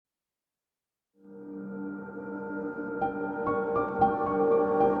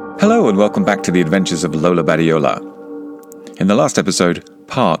Hello and welcome back to the adventures of Lola Badiola. In the last episode,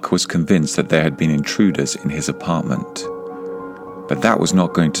 Park was convinced that there had been intruders in his apartment. But that was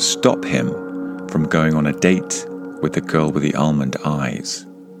not going to stop him from going on a date with the girl with the almond eyes.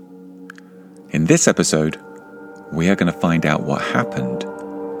 In this episode, we are going to find out what happened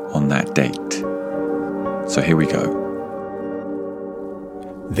on that date. So here we go.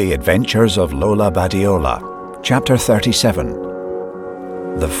 The Adventures of Lola Badiola, Chapter 37.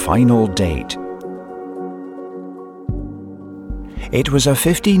 The Final Date. It was a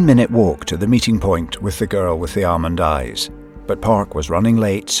 15-minute walk to the meeting point with the girl with the almond eyes, but Park was running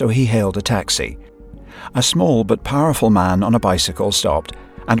late, so he hailed a taxi. A small but powerful man on a bicycle stopped,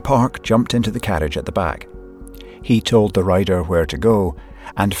 and Park jumped into the carriage at the back. He told the rider where to go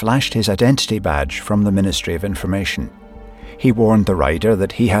and flashed his identity badge from the Ministry of Information. He warned the rider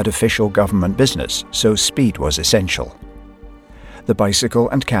that he had official government business, so speed was essential. The bicycle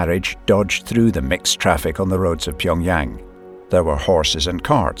and carriage dodged through the mixed traffic on the roads of Pyongyang. There were horses and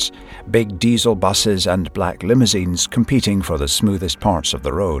carts, big diesel buses and black limousines competing for the smoothest parts of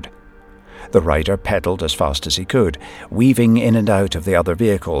the road. The rider pedalled as fast as he could, weaving in and out of the other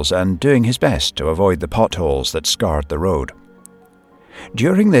vehicles and doing his best to avoid the potholes that scarred the road.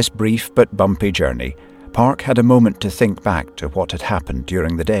 During this brief but bumpy journey, Park had a moment to think back to what had happened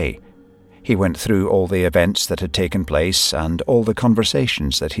during the day. He went through all the events that had taken place and all the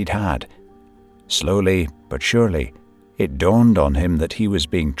conversations that he'd had. Slowly but surely, it dawned on him that he was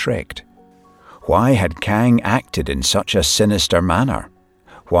being tricked. Why had Kang acted in such a sinister manner?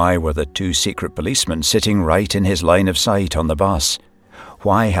 Why were the two secret policemen sitting right in his line of sight on the bus?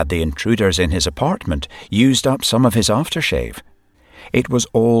 Why had the intruders in his apartment used up some of his aftershave? It was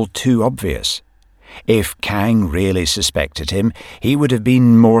all too obvious. If Kang really suspected him, he would have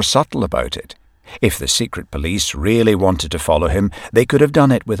been more subtle about it. If the secret police really wanted to follow him, they could have done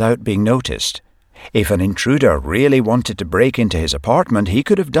it without being noticed. If an intruder really wanted to break into his apartment, he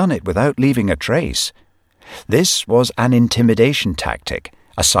could have done it without leaving a trace. This was an intimidation tactic,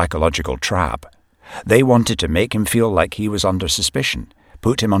 a psychological trap. They wanted to make him feel like he was under suspicion,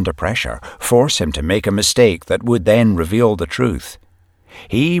 put him under pressure, force him to make a mistake that would then reveal the truth.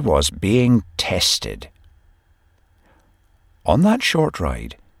 He was being tested. On that short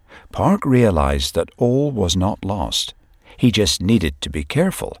ride, Park realized that all was not lost. He just needed to be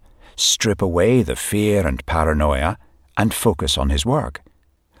careful, strip away the fear and paranoia, and focus on his work.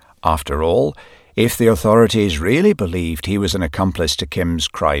 After all, if the authorities really believed he was an accomplice to Kim's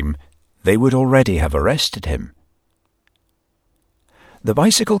crime, they would already have arrested him. The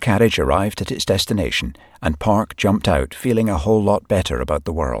bicycle carriage arrived at its destination, and Park jumped out feeling a whole lot better about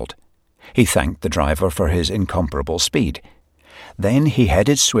the world. He thanked the driver for his incomparable speed. Then he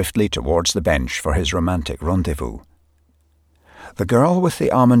headed swiftly towards the bench for his romantic rendezvous. The girl with the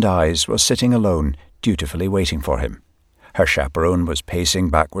almond eyes was sitting alone, dutifully waiting for him. Her chaperone was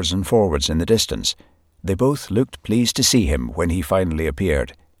pacing backwards and forwards in the distance. They both looked pleased to see him when he finally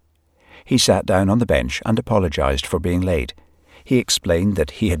appeared. He sat down on the bench and apologized for being late. He explained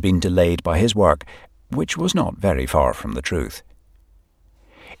that he had been delayed by his work, which was not very far from the truth.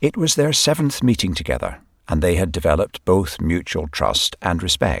 It was their 7th meeting together, and they had developed both mutual trust and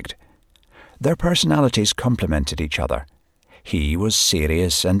respect. Their personalities complemented each other. He was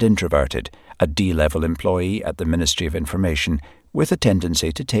serious and introverted, a D-level employee at the Ministry of Information with a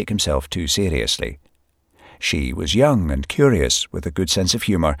tendency to take himself too seriously. She was young and curious, with a good sense of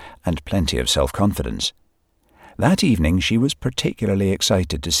humour and plenty of self-confidence. That evening she was particularly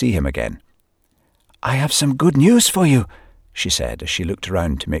excited to see him again. "I have some good news for you," she said as she looked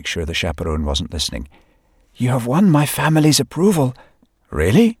around to make sure the chaperone wasn't listening. "You have won my family's approval."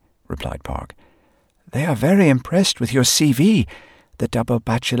 "Really?" replied Park. "They are very impressed with your CV, the double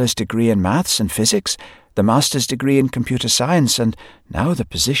bachelor's degree in maths and physics, the master's degree in computer science, and now the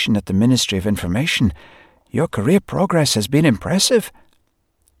position at the Ministry of Information. Your career progress has been impressive."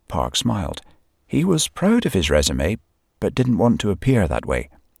 Park smiled. He was proud of his resume, but didn't want to appear that way.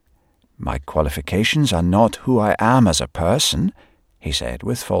 "My qualifications are not who I am as a person," he said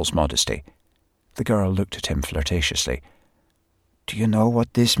with false modesty. The girl looked at him flirtatiously. "Do you know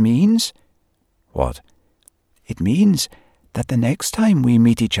what this means?" "What?" "It means that the next time we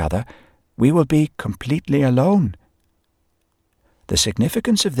meet each other, we will be completely alone." The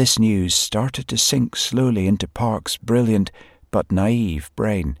significance of this news started to sink slowly into Park's brilliant but naive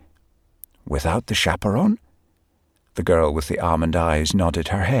brain. Without the chaperone? The girl with the almond eyes nodded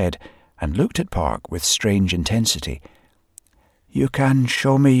her head and looked at Park with strange intensity. "You can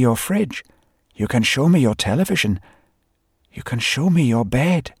show me your fridge. You can show me your television. You can show me your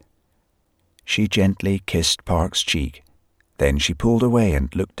bed." She gently kissed Park's cheek. Then she pulled away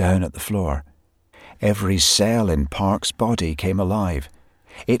and looked down at the floor. Every cell in Park's body came alive.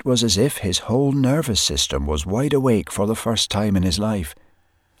 It was as if his whole nervous system was wide awake for the first time in his life.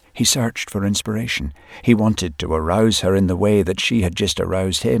 He searched for inspiration. He wanted to arouse her in the way that she had just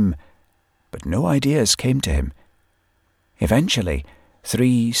aroused him, but no ideas came to him. Eventually,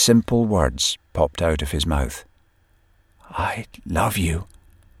 3 simple words popped out of his mouth. "I love you."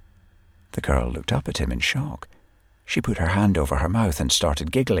 The girl looked up at him in shock. She put her hand over her mouth and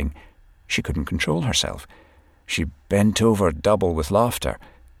started giggling. She couldn't control herself. She bent over double with laughter.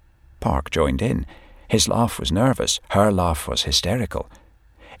 Park joined in. His laugh was nervous. Her laugh was hysterical.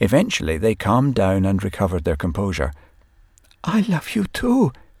 Eventually they calmed down and recovered their composure. "I love you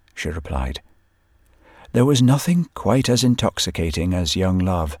too," she replied. There was nothing quite as intoxicating as young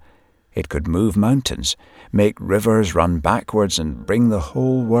love. It could move mountains, make rivers run backwards and bring the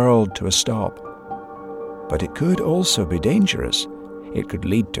whole world to a stop. But it could also be dangerous. It could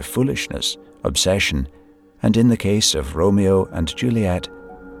lead to foolishness, obsession, and in the case of Romeo and Juliet,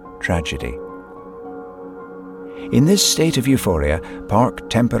 tragedy. In this state of euphoria, Park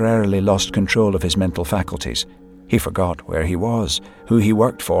temporarily lost control of his mental faculties. He forgot where he was, who he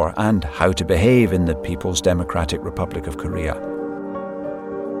worked for, and how to behave in the People's Democratic Republic of Korea.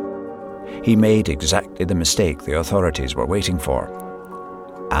 He made exactly the mistake the authorities were waiting for.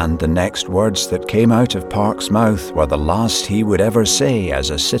 And the next words that came out of Park's mouth were the last he would ever say as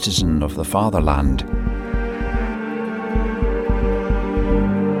a citizen of the fatherland.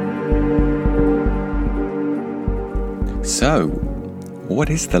 So, what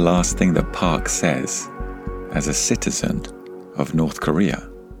is the last thing that Park says as a citizen of North Korea?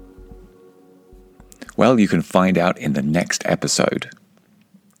 Well, you can find out in the next episode.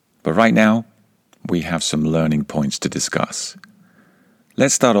 But right now, we have some learning points to discuss.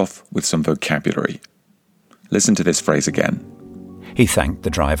 Let's start off with some vocabulary. Listen to this phrase again. He thanked the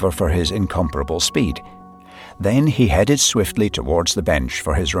driver for his incomparable speed. Then he headed swiftly towards the bench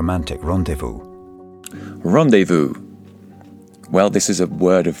for his romantic rendezvous. Rendezvous. Well, this is a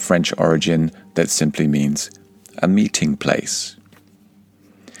word of French origin that simply means a meeting place.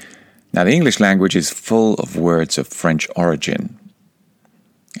 Now, the English language is full of words of French origin.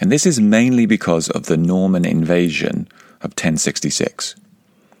 And this is mainly because of the Norman invasion of 1066,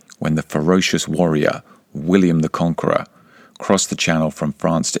 when the ferocious warrior William the Conqueror crossed the Channel from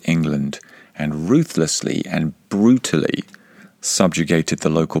France to England and ruthlessly and brutally subjugated the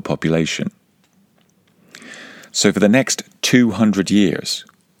local population. So for the next 200 years,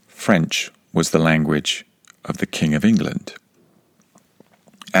 French was the language of the King of England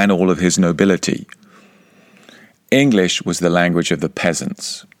and all of his nobility. English was the language of the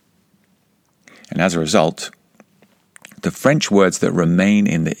peasants. And as a result, the French words that remain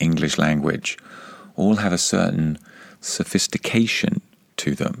in the English language all have a certain sophistication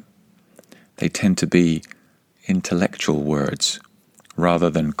to them. They tend to be intellectual words rather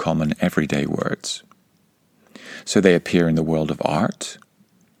than common everyday words. So they appear in the world of art.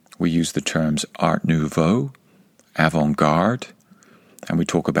 We use the terms Art Nouveau, avant-garde, and we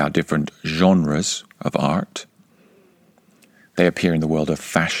talk about different genres of art. They appear in the world of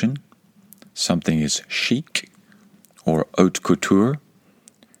fashion. Something is chic or haute couture.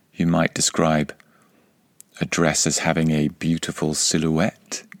 You might describe a dress as having a beautiful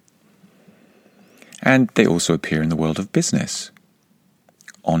silhouette. And they also appear in the world of business.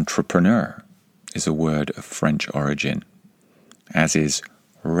 Entrepreneur is a word of French origin, as is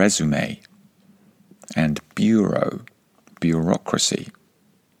résumé and bureau, bureaucracy.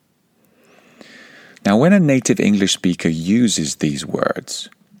 Now, when a native English speaker uses these words,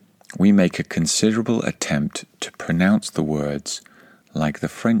 we make a considerable attempt to pronounce the words like the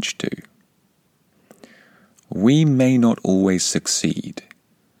French do. We may not always succeed,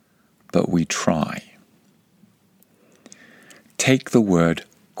 but we try. Take the word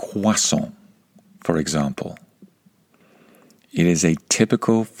croissant, for example. It is a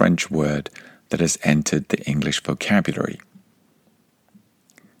typical French word that has entered the English vocabulary.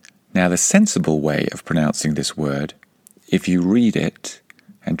 Now, the sensible way of pronouncing this word, if you read it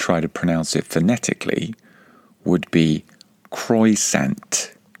and try to pronounce it phonetically, would be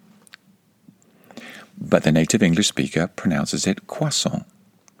croissant. But the native English speaker pronounces it croissant.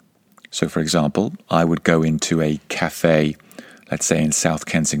 So, for example, I would go into a cafe, let's say in South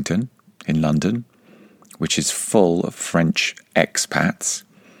Kensington, in London, which is full of French expats.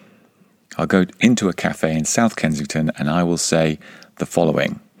 I'll go into a cafe in South Kensington and I will say the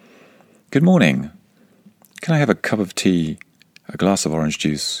following. Good morning. Can I have a cup of tea, a glass of orange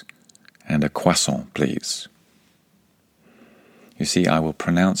juice, and a croissant, please? You see, I will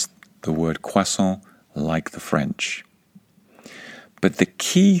pronounce the word croissant like the French. But the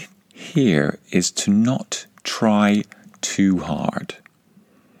key here is to not try too hard.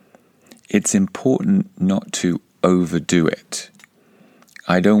 It's important not to overdo it.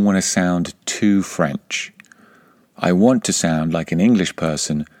 I don't want to sound too French. I want to sound like an English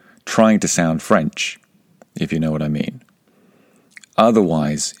person trying to sound French, if you know what I mean.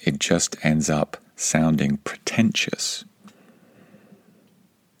 Otherwise, it just ends up sounding pretentious.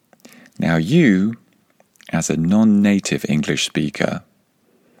 Now you, as a non-native English speaker,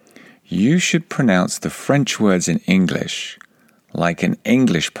 you should pronounce the French words in English like an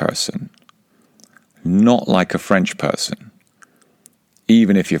English person, not like a French person,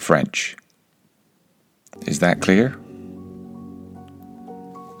 even if you're French. Is that clear?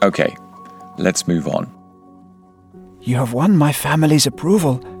 Okay, let's move on. "You have won my family's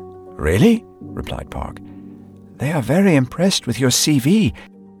approval." "Really?" replied Park. "They are very impressed with your CV."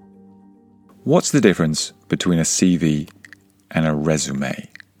 What's the difference between a CV and a resume?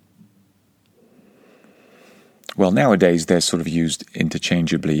 Well, nowadays they're sort of used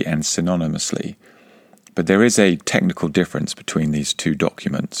interchangeably and synonymously, but there is a technical difference between these two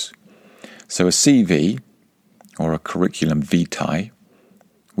documents. So a CV, or a curriculum vitae,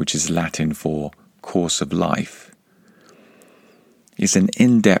 which is Latin for course of life, is an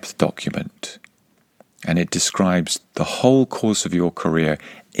in-depth document, and it describes the whole course of your career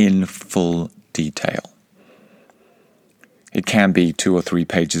in full detail. It can be 2 or 3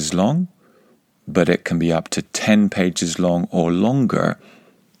 pages long, but it can be up to 10 pages long or longer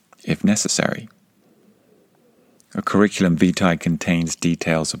if necessary. A curriculum vitae contains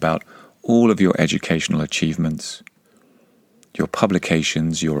details about all of your educational achievements, your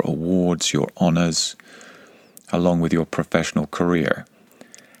publications, your awards, your honours, along with your professional career,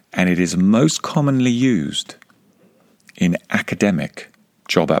 and it is most commonly used in academic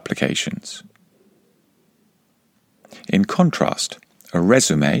job applications. In contrast, a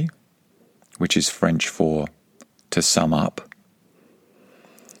resume, which is French for to sum up,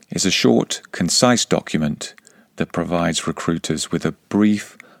 is a short, concise document that provides recruiters with a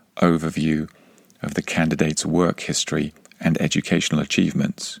brief overview of the candidate's work history and educational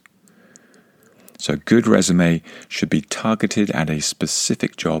achievements. So a good resume should be targeted at a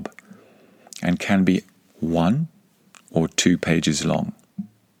specific job and can be 1 or 2 pages long.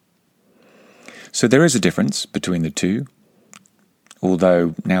 So there is a difference between the two,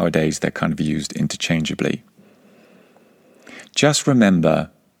 although nowadays they're kind of used interchangeably. Just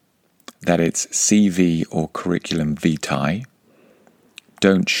remember that it's CV or curriculum vitae.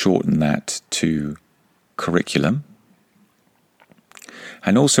 Don't shorten that to curriculum.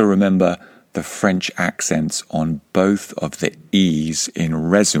 And also remember the French accents on both of the E's in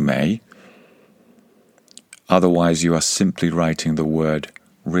resume. Otherwise, you are simply writing the word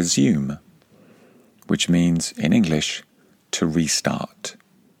resume, which means in English to restart.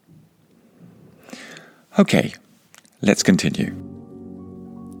 Okay, let's continue.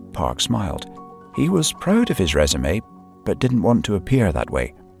 Park smiled. He was proud of his resume, but didn't want to appear that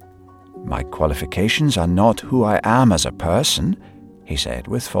way. "My qualifications are not who I am as a person," he said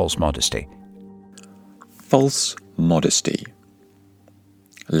with false modesty. False modesty.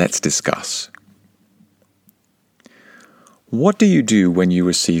 Let's discuss. What do you do when you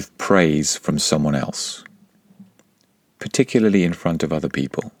receive praise from someone else, particularly in front of other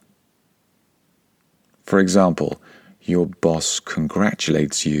people? For example, your boss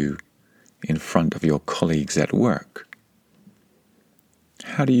congratulates you in front of your colleagues at work.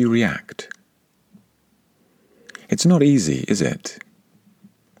 How do you react? It's not easy, is it?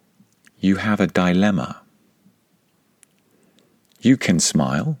 You have a dilemma. You can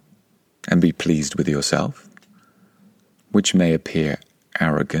smile and be pleased with yourself, which may appear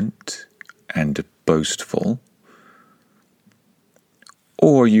arrogant and boastful,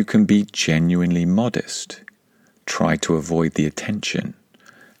 or you can be genuinely modest, try to avoid the attention,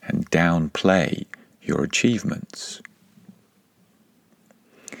 and downplay your achievements.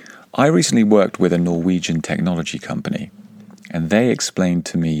 I recently worked with a Norwegian technology company, and they explained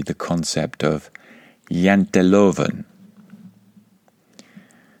to me the concept of janteloven.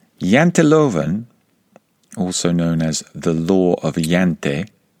 Janteloven, also known as the law of Jante,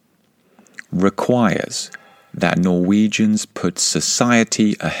 requires that Norwegians put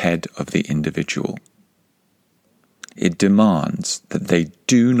society ahead of the individual. It demands that they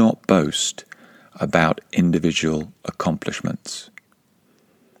do not boast about individual accomplishments,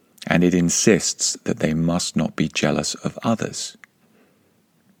 and it insists that they must not be jealous of others.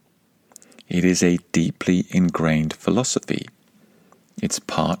 It is a deeply ingrained philosophy. It's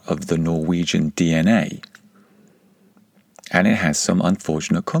part of the Norwegian DNA, and it has some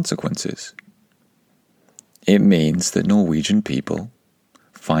unfortunate consequences. It means that Norwegian people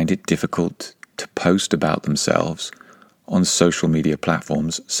find it difficult to post about themselves on social media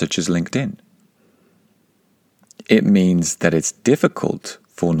platforms such as LinkedIn. It means that it's difficult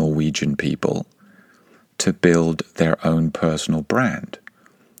for Norwegian people to build their own personal brand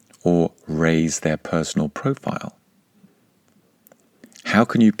or raise their personal profile. How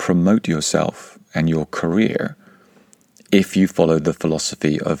can you promote yourself and your career if you follow the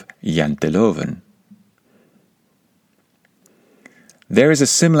philosophy of janteloven? There is a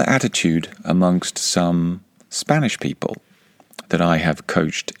similar attitude amongst some Spanish people that I have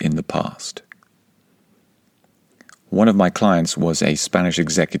coached in the past. One of my clients was a Spanish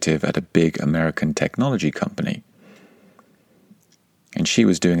executive at a big American technology company, and she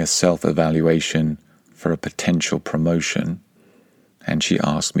was doing a self-evaluation for a potential promotion, and she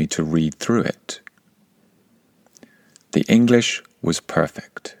asked me to read through it. The English was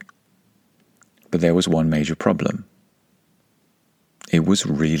perfect, but there was one major problem. It was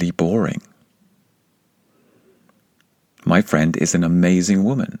really boring. My friend is an amazing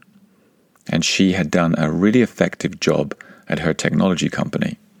woman, and she had done a really effective job at her technology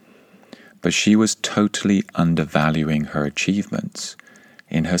company, but she was totally undervaluing her achievements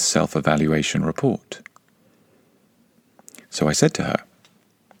in her self-evaluation report. So I said to her,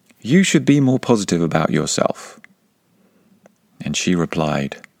 "You should be more positive about yourself." And she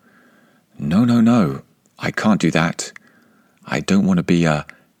replied, No, I can't do that. I don't want to be a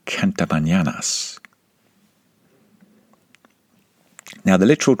cantamañanas." Now, the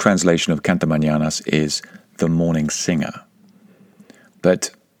literal translation of cantamañanas is the morning singer.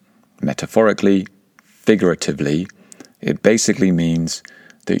 But metaphorically, figuratively, it basically means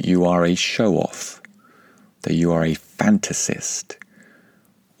that you are a show-off, that you are a fantasist,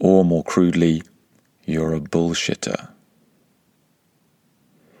 or more crudely, you're a bullshitter.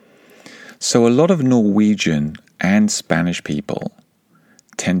 So a lot of Norwegian and Spanish people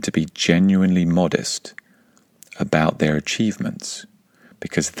tend to be genuinely modest about their achievements,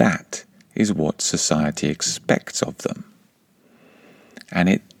 because that is what society expects of them. And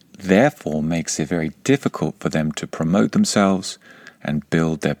it therefore makes it very difficult for them to promote themselves and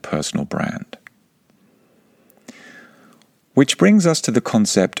build their personal brand. Which brings us to the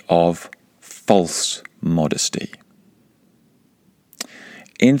concept of false modesty.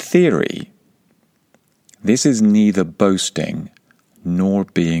 In theory, this is neither boasting nor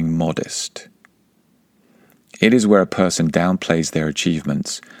being modest. It is where a person downplays their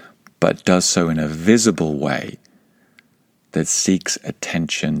achievements, but does so in a visible way that seeks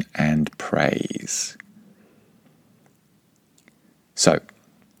attention and praise. So,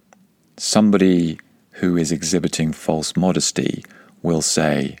 somebody who is exhibiting false modesty will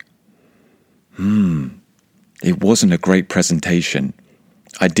say, "It wasn't a great presentation.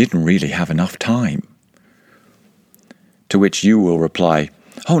 I didn't really have enough time." To which you will reply,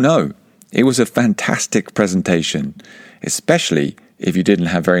 "Oh no, it was a fantastic presentation, especially if you didn't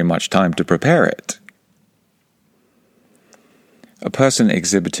have very much time to prepare it." A person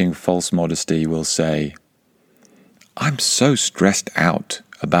exhibiting false modesty will say, "I'm so stressed out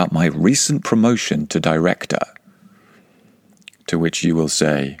about my recent promotion to director." To which you will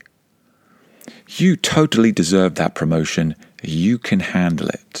say, "You totally deserve that promotion. You can handle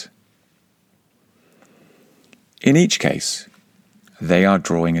it." In each case, they are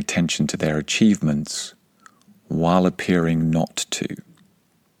drawing attention to their achievements while appearing not to.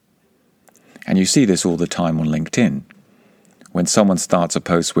 And you see this all the time on LinkedIn. When someone starts a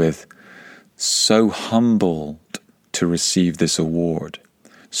post with, "So humbled to receive this award,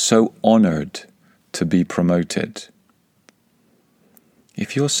 so honored to be promoted."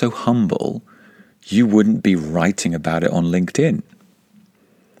 If you're so humble, you wouldn't be writing about it on LinkedIn.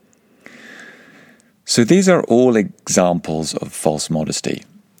 So these are all examples of false modesty,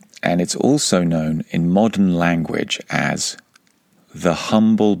 and it's also known in modern language as the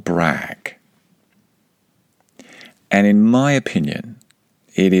humble brag. And in my opinion,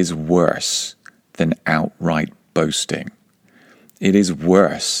 it is worse than outright boasting. It is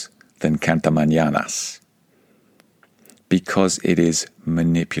worse than cantamañanas, because it is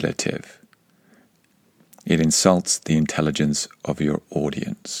manipulative. It insults the intelligence of your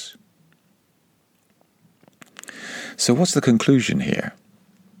audience. So what's the conclusion here?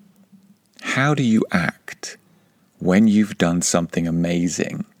 How do you act when you've done something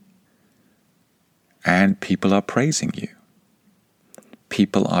amazing and people are praising you?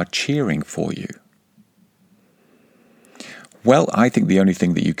 People are cheering for you. Well, I think the only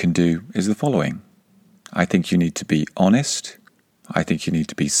thing that you can do is the following. I think you need to be honest. I think you need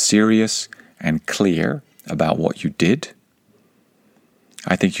to be serious and clear about what you did.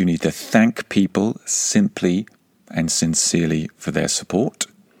 I think you need to thank people simply and sincerely for their support.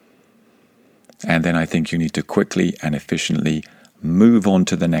 And then I think you need to quickly and efficiently move on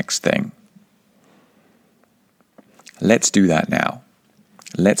to the next thing. Let's do that now.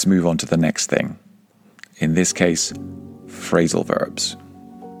 Let's move on to the next thing. In this case, phrasal verbs.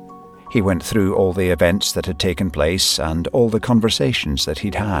 He went through all the events that had taken place and all the conversations that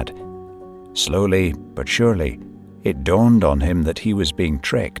he'd had. Slowly but surely, it dawned on him that he was being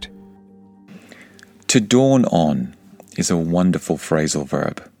tricked. To dawn on is a wonderful phrasal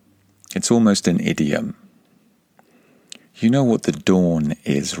verb. It's almost an idiom. You know what the dawn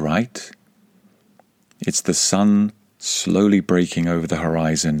is, right? It's the sun slowly breaking over the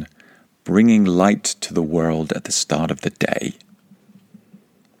horizon, bringing light to the world at the start of the day.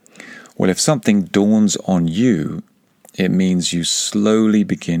 Well, if something dawns on you, it means you slowly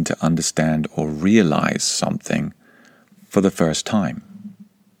begin to understand or realize something for the first time.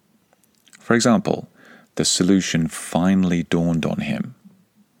 For example, the solution finally dawned on him.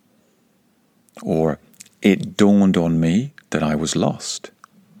 Or, it dawned on me that I was lost.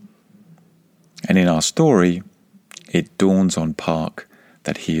 And in our story, it dawns on Park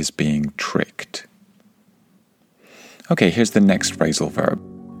that he is being tricked. Okay, here's the next phrasal verb.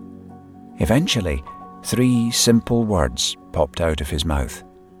 Eventually, 3 simple words popped out of his mouth.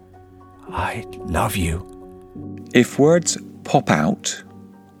 I love you. If words pop out,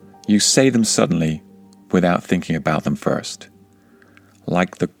 you say them suddenly without thinking about them first.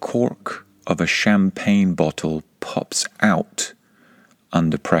 Like the cork of a champagne bottle pops out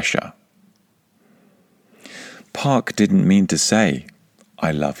under pressure. Park didn't mean to say,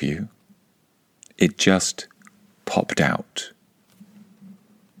 I love you. It just popped out.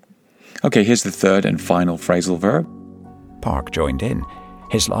 Okay, here's the third and final phrasal verb. Park joined in.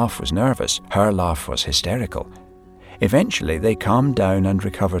 His laugh was nervous. Her laugh was hysterical. Eventually, they calmed down and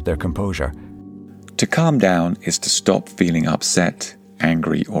recovered their composure. To calm down is to stop feeling upset,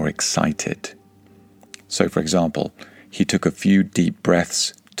 angry, or excited. So, for example, he took a few deep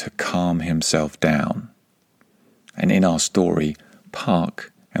breaths to calm himself down. And in our story,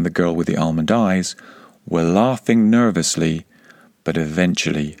 Park and the girl with the almond eyes were laughing nervously, but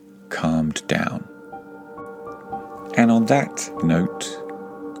eventually calmed down. And on that note,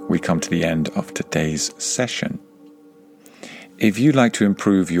 we come to the end of today's session. If you'd like to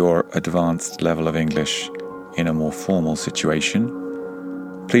improve your advanced level of English in a more formal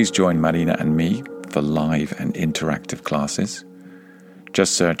situation, please join Marina and me for live and interactive classes.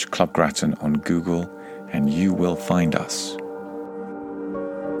 Just search Club Grattan on Google and you will find us.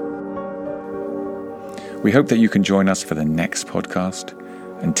 We hope that you can join us for the next podcast.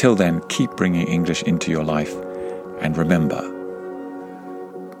 Until then, keep bringing English into your life, and remember,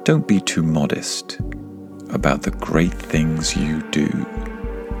 don't be too modest about the great things you do.